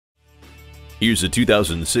Here's a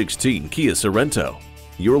 2016 Kia Sorento.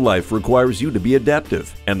 Your life requires you to be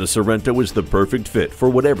adaptive, and the Sorento is the perfect fit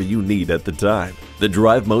for whatever you need at the time. The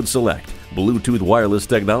Drive Mode Select, Bluetooth wireless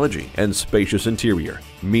technology, and spacious interior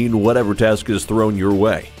mean whatever task is thrown your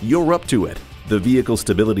way, you're up to it. The vehicle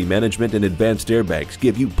stability management and advanced airbags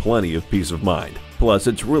give you plenty of peace of mind. Plus,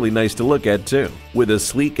 it's really nice to look at too, with a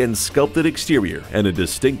sleek and sculpted exterior and a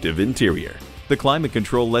distinctive interior. The climate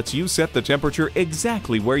control lets you set the temperature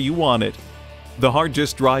exactly where you want it. The hard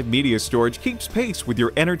disk drive media storage keeps pace with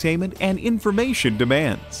your entertainment and information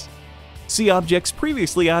demands. See objects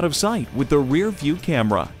previously out of sight with the rear view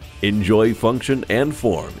camera. Enjoy function and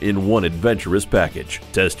form in one adventurous package.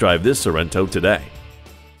 Test drive this Sorento today.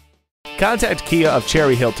 Contact Kia of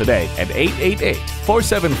Cherry Hill today at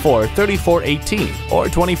 888-474-3418 or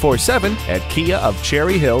 24/7 at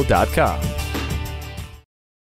kiaofcherryhill.com.